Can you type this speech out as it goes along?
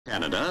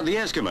Canada, the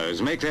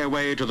Eskimos make their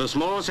way to the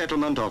small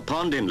settlement of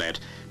Pond Inlet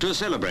to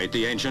celebrate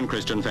the ancient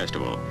Christian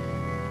festival.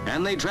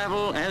 And they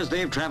travel as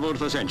they've traveled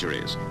for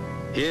centuries.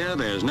 Here,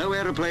 there's no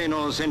aeroplane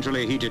or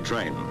centrally heated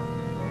train.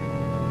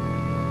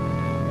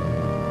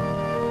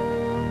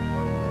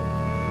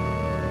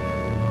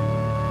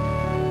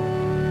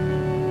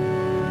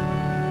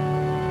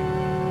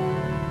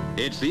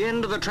 It's the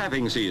end of the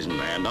trapping season,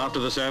 and after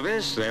the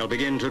service, they'll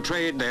begin to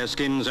trade their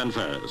skins and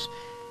furs.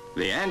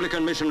 The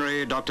Anglican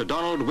missionary, Dr.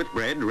 Donald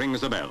Whitbread,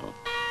 rings the bell.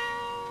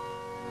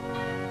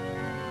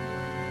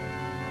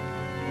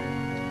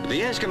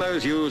 The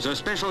Eskimos use a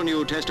special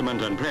New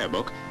Testament and prayer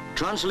book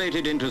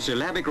translated into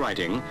syllabic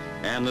writing,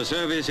 and the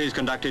service is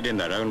conducted in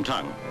their own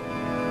tongue.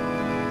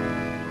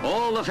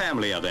 All the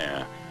family are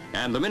there,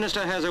 and the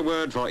minister has a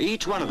word for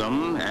each one of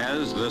them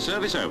as, the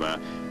service over,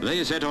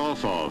 they set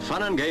off for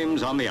fun and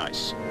games on the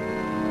ice.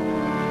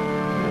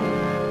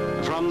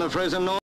 From the frozen north,